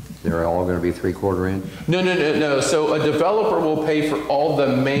 They're all going to be 3/4 inch? No. So a developer will pay for all the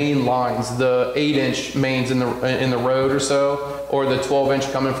main lines, the 8-inch mains in the road or so, or the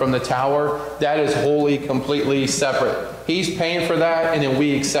 12-inch coming from the tower. That is wholly, completely separate. He's paying for that, and then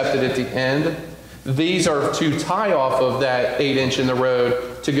we accept it at the end. These are to tie off of that 8-inch in the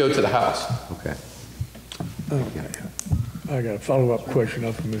road to go to the house. Okay. I got a follow-up question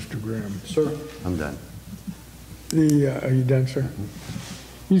up from Mr. Graham. Sir? I'm done. Are you done, sir?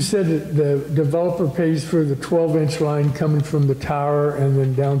 You said that the developer pays for the 12-inch line coming from the tower and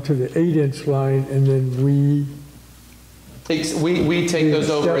then down to the 8-inch line, and then we take those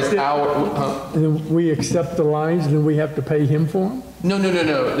over as accept it? our. And then we accept the lines, and then we have to pay him for them? No.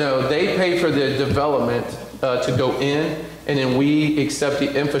 They pay for the development to go in, and then we accept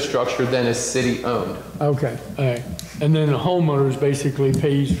the infrastructure then as city-owned. Okay, all right. And then the homeowners basically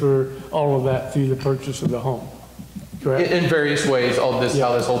pays for all of that through the purchase of the home, correct? In various ways, how this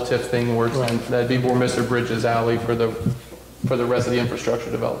whole TIF thing works, Right. and that'd be more Mr. Bridges' alley for the rest of the infrastructure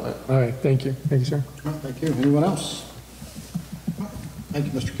development. All right, thank you. Thank you, sir. Thank you. Anyone else? Thank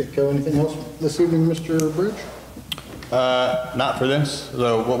you, Mr. Kitco. Anything else this evening, Mr. Bridge? Not for this.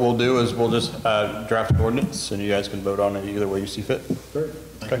 So what we'll do is we'll just draft an ordinance, and you guys can vote on it either way you see fit. Great.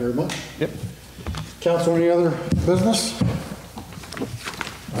 Thank you very much. Yep. Council, any other business?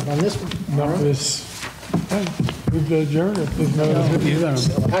 Not on this one? Not this. We've adjourned if there's no other business.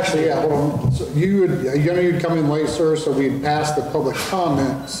 Actually, yeah, hold on. So you know you'd come in late, sir, so we passed the public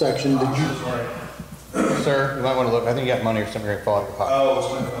comment section. Did you? Sir, you might want to look. I think you got money or something going to fall out of your pocket. Oh, it's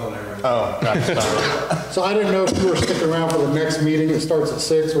my phone there. Oh, gotcha. So I didn't know if you were sticking around for the next meeting. It starts at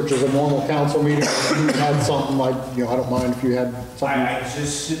 6, which is a normal council meeting. If you had something like, I don't mind if you had something. I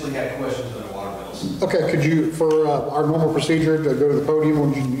just simply had questions on the water bills. Okay, could you, for our normal procedure, to go to the podium,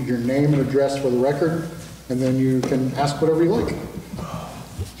 would you need your name and address for the record? And then you can ask whatever you like.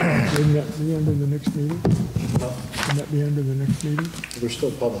 Wouldn't that be under the next meeting? Wouldn't that be under the next meeting? There's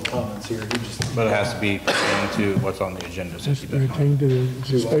still public comments here. You just. But it has to be pertaining to what's on the agenda. Has to be retained to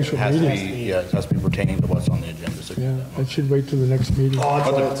the special It has to meeting. be, it has to be pertaining to what's on the agenda. So Yeah, that should wait till the next meeting. Oh,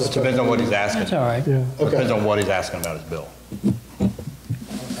 that's why it's a it depends on what he's asking. That's all right. Yeah, Depends on what he's asking about his bill.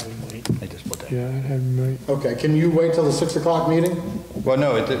 They just put that. yeah, I haven't, right. Okay, can you wait till the 6 o'clock meeting? Well,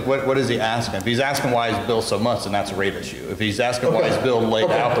 no, what is he asking? If he's asking why his bill's so much, then that's a rate issue. If he's asking why his bill laid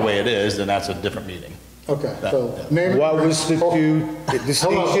Okay. out the way it is, then that's a different meeting. Okay, so name. What was the two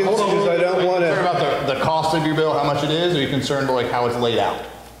distinctions? Because I don't want Concerned to. about the cost of your bill, how much it is, or are you concerned about like how it's laid out?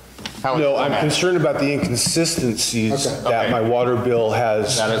 How it's No, I'm formatted? concerned about the inconsistencies Okay. that Okay. my water bill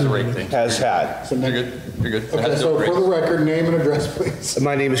has That is a rate thing. has had. So You're good, you're good. It Okay, has to do so with for the rates. record, name and address, please.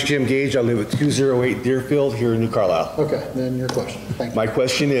 My name is Jim Gage. I live at 208 Deerfield here in New Carlisle. Okay, then your question. Thank you. My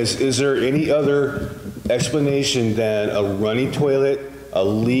question is there any other explanation than a running toilet, a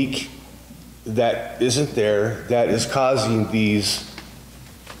leak that isn't there, that is causing these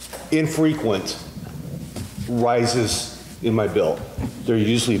infrequent rises in my bill? They're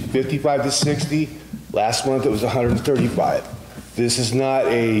usually 55 to 60. Last month it was 135. This is not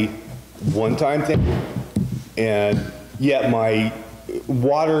a one-time thing, and yet my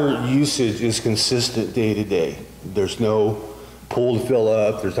water usage is consistent day to day. There's no pool to fill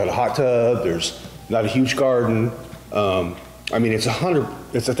up, there's not a hot tub, there's not a huge garden. I mean, it's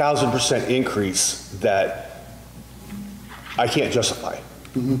 1,000% increase that I can't justify.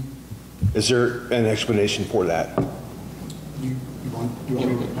 Is there an explanation for that?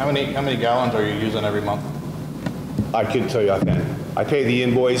 How many gallons are you using every month? I couldn't tell you offhand. I pay the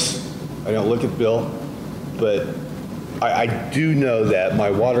invoice, I don't look at the bill, but I do know that my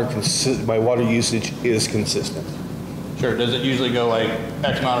water usage is consistent. Sure. Does it usually go like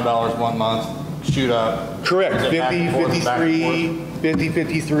X amount of dollars one month, shoot up? Correct. Is it 50, 53, 50,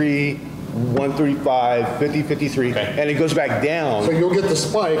 53, 135, 50, 53, and it goes back down. So you'll get the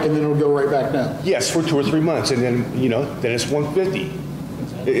spike and then it'll go right back down. Yes, for 2 or 3 months, and then, then it's 150.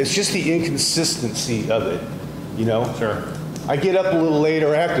 It's just the inconsistency of it, Sure. I get up a little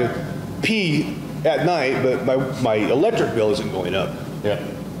later, I have to pee at night, but my electric bill isn't going up. Yeah.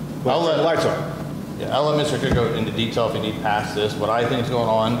 I'll let the lights on. Yeah, I'll let Mr. Cook go into detail if you need past this. What I think is going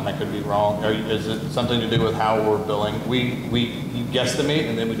on, and I could be wrong, is it something to do with how we're billing? We guesstimate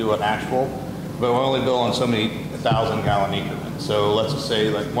and then we do an actual, but we only bill on so many 1,000-gallon increments. So let's just say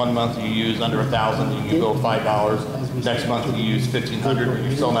like 1 month you use under 1,000, you bill $5. Next month you use 1,500, but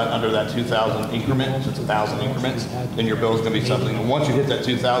you're still not under that 2,000 increment, so it's 1,000 increments, then your bill is going to be something. And once you hit that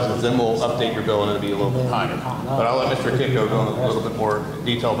 2,000, then we'll update your bill and it'll be a little bit higher. But I'll let Mr. Kiko go into a little bit more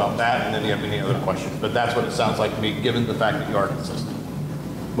detail about that, and then you have any other questions. But that's what it sounds like to me, given the fact that you are consistent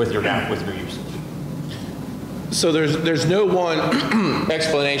with your usage. So there's no one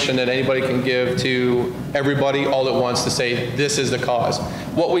explanation that anybody can give to everybody all at once to say this is the cause.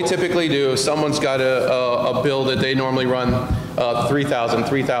 What we typically do, if someone's got a bill that they normally run 3,000,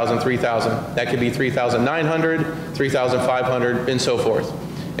 3,000, 3,000, that could be 3,900, 3,500, and so forth.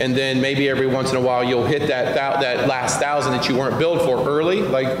 And then maybe every once in a while you'll hit that last 1,000 that you weren't billed for early,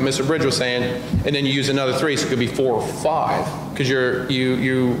 like Mr. Bridge was saying, and then you use another 3, so it could be 4 or 5 because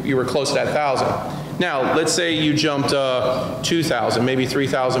you were close to that 1,000. Now, let's say you jumped 2,000, maybe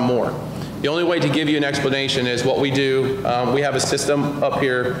 3,000 more. The only way to give you an explanation is what we do. We have a system up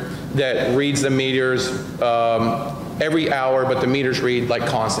here that reads the meters every hour, but the meters read like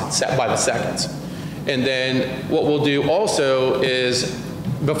constant, set by the seconds. And then what we'll do also is,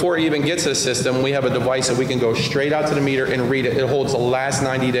 before it even gets to the system, we have a device that we can go straight out to the meter and read it. It holds the last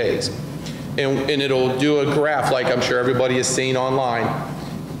 90 days. And it'll do a graph like I'm sure everybody has seen online.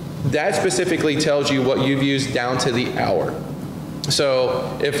 That specifically tells you what you've used down to the hour.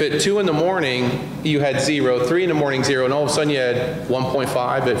 So if at 2 in the morning you had 0, 3 in the morning 0, and all of a sudden you had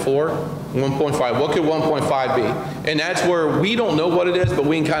 1.5 at 4, 1.5, what could 1.5 be? And that's where we don't know what it is, but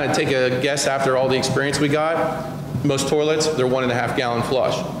we can kind of take a guess after all the experience we got. Most toilets, they're 1.5 gallon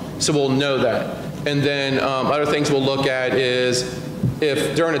flush. So we'll know that. And then other things we'll look at is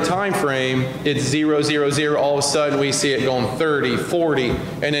if during a time frame it's 0, 0, 0, all of a sudden we see it going 30, 40,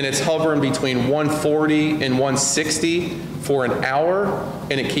 and then it's hovering between 140 and 160 for an hour,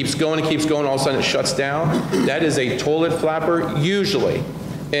 and it keeps going, all of a sudden it shuts down. That is a toilet flapper usually.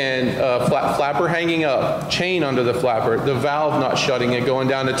 And flapper hanging up, chain under the flapper, the valve not shutting it, going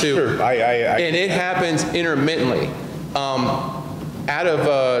down to 2. Sure, and it happens intermittently. Out of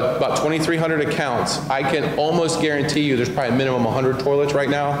about 2,300 accounts, I can almost guarantee you there's probably a minimum 100 toilets right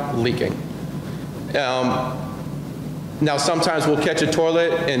now leaking. Now sometimes we'll catch a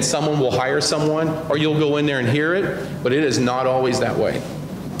toilet and someone will hire someone, or you'll go in there and hear it, but it is not always that way.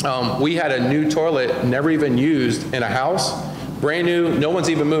 We had a new toilet never even used in a house, brand new, no one's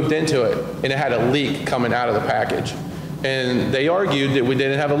even moved into it, and it had a leak coming out of the package. And they argued that we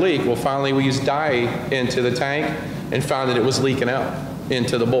didn't have a leak. Well, finally we used dye into the tank and found that it was leaking out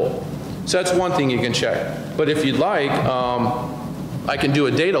into the bowl. So that's one thing you can check. But if you'd like, I can do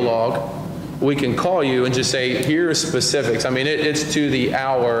a data log. We can call you and just say, here are specifics. I mean, it's to the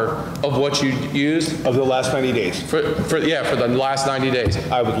hour of what you used. Of the last 90 days? For the last 90 days.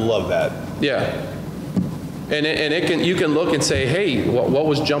 I would love that. Yeah. And you can look and say, hey, what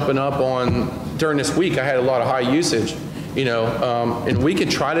was jumping up on during this week? I had a lot of high usage. And we can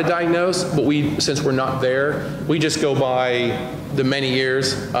try to diagnose, but since we're not there, we just go by the many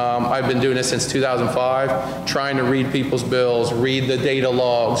years. I've been doing this since 2005, trying to read people's bills, read the data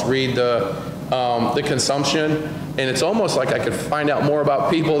logs, read the consumption, and it's almost like I could find out more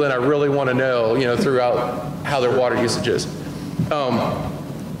about people than I really want to know, throughout how their water usage is.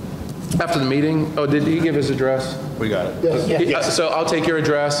 After the meeting, did he give his address? We got it. Yes. So I'll take your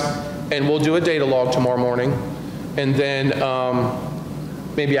address, and we'll do a data log tomorrow morning. And then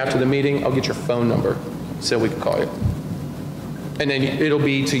maybe after the meeting, I'll get your phone number so we can call you. And then it'll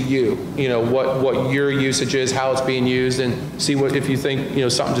be to you, what your usage is, how it's being used, and see what, if you think,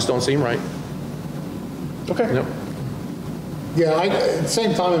 something just don't seem right. Okay. Yep. Yeah, at the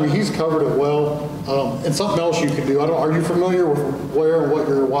same time, I mean, he's covered it well. And something else you could do, are you familiar with where and what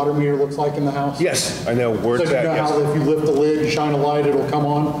your water meter looks like in the house? Yes, I know where So it's you at, know how yes. if you lift the lid, you shine a light, it'll come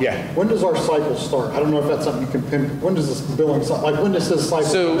on? Yeah. When does our cycle start? I don't know if that's something you can pin, when does this billing, like when does this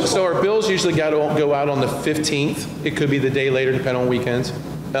cycle? So our bills usually go out on the 15th. It could be the day later, depending on weekends.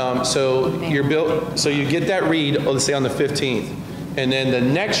 So your bill, so you get that read, let's say on the 15th. And then the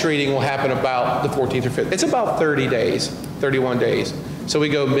next reading will happen about the 14th or 15th. It's about 30 days, 31 days. So we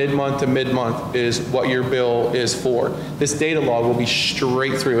go mid-month to mid-month is what your bill is for. This data log will be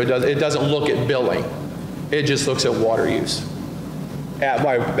straight through. It doesn't look at billing. It just looks at water use. At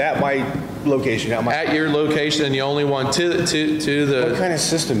my location, At your location, and the only one to the... What kind of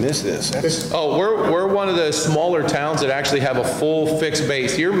system is this? Oh, we're one of the smaller towns that actually have a full fixed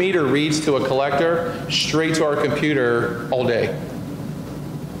base. Your meter reads to a collector straight to our computer all day.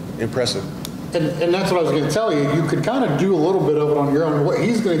 Impressive. And that's what I was going to tell you. You could kind of do a little bit of it on your own. What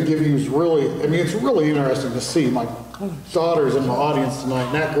he's going to give you is really, I mean, it's really interesting to see. My daughter's in the audience tonight,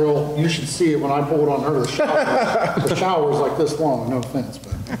 and that girl, you should see it when I pulled on her. The shower's like this long, no offense,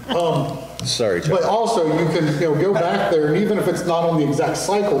 but. Sorry, Chuck. But also, you can go back there, and even if it's not on the exact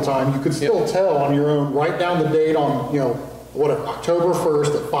cycle time, you could still tell on your own, write down the date on, October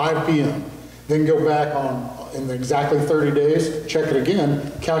 1st at 5 p.m. Then go back on in exactly 30 days, check it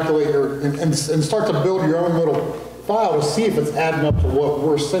again, calculate and start to build your own little file to see if it's adding up to what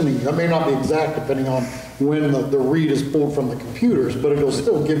we're sending you. That may not be exact depending on when the read is pulled from the computers, but it'll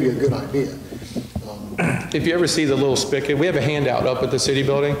still give you a good idea. If you ever see the little spigot, we have a handout up at the city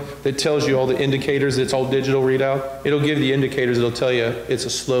building that tells you all the indicators. It's all digital readout. It'll give the indicators. It'll tell you it's a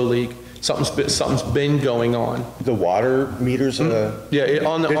slow leak. Something's been going on. The water meters? Yeah,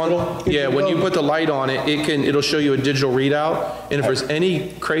 when you put the light on it, it'll show you a digital readout. And if there's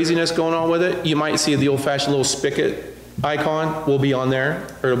any craziness going on with it, you might see the old-fashioned little spigot icon will be on there,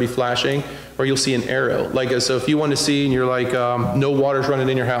 or it'll be flashing, or you'll see an arrow. So if you want to see and you're like, no water's running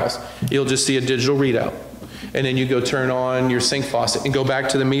in your house, you'll just see a digital readout. And then you go turn on your sink faucet and go back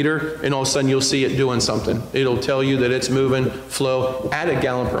to the meter, and all of a sudden you'll see it doing something. It'll tell you that it's moving, flow at a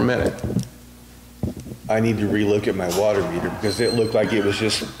gallon per minute. I need to relook at my water meter because it looked like it was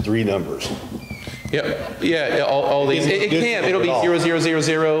just 3 numbers. Yep. Yeah, all these. It'll be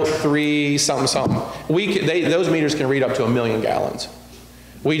 0.0003 something. Those meters can read up to 1 million gallons.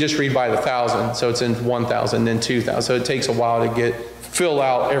 We just read by the 1,000, so it's in 1,000, then 2,000. So it takes a while to fill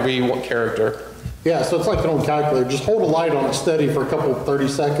out every character. Yeah, so it's like an old calculator. Just hold a light on it steady for a couple 30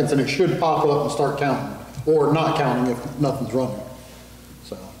 seconds and it should pop up and start counting. Or not counting if nothing's running.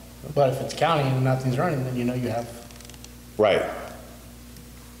 So. But if it's counting and nothing's running, then you have. Right.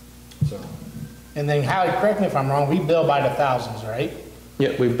 So. And then Howie, correct me if I'm wrong, we bill by the thousands, right?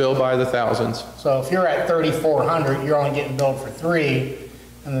 Yeah, we bill by the thousands. So if you're at 3,400, you're only getting billed for 3,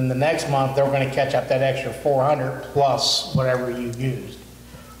 and then the next month they're going to catch up that extra 400 plus whatever you used.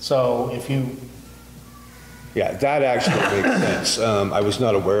 So if you. Yeah, that actually makes sense. I was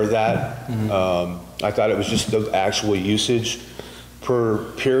not aware of that. I thought it was just the actual usage per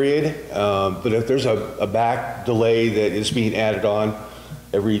period. But if there's a back delay that is being added on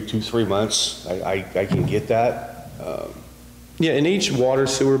every 2-3 months, I can get that. Yeah, and each water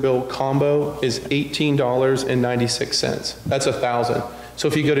sewer bill combo is $18.96. That's 1,000. So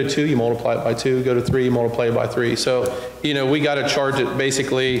if you go to 2, you multiply it by 2. Go to 3, you multiply it by 3. So, we got to charge it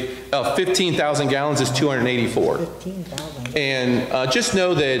basically 15,000 gallons is 284. 15,000. And just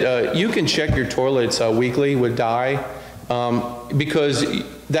know that you can check your toilets weekly with dye because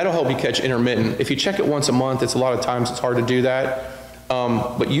that'll help you catch intermittent. If you check it once a month, a lot of times it's hard to do that.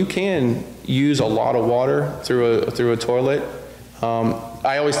 But you can use a lot of water through a toilet.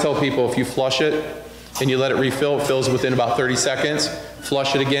 I always tell people if you flush it and you let it refill, it fills within about 30 seconds.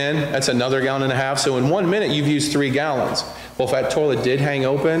 Flush it again, that's another gallon and a half. So in 1 minute, you've used 3 gallons. Well, if that toilet did hang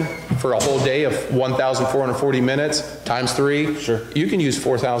open for a whole day of 1,440 minutes times 3, sure, you can use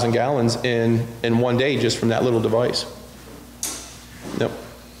 4,000 gallons in 1 day just from that little device. Yep.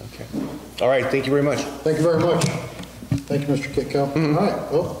 Okay. All right, thank you very much. Thank you very much. Thank you, Mr. Kitco. All right,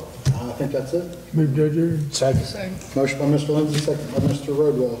 well, I think that's it. Move to adjourn. Second. Motion by Mr. Lindsay, second by Mr.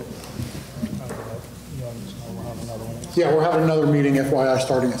 Rodwell. Yeah, we're having another meeting, FYI,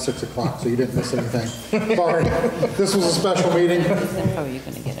 starting at 6 o'clock, so you didn't miss anything. Sorry. This was a special meeting. How are you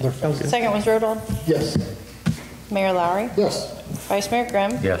going to get it? Second was Rodwell. Yes. Mayor Lowry. Yes. Vice Mayor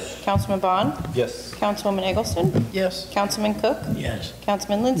Grimm. Yes. Councilman Bond. Yes. Councilwoman Eggleston. Yes. Councilman Cook. Yes.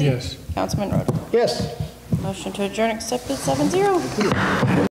 Councilman Lindsay. Yes. Councilman Rodwell. Yes. Motion to adjourn accepted 7-0.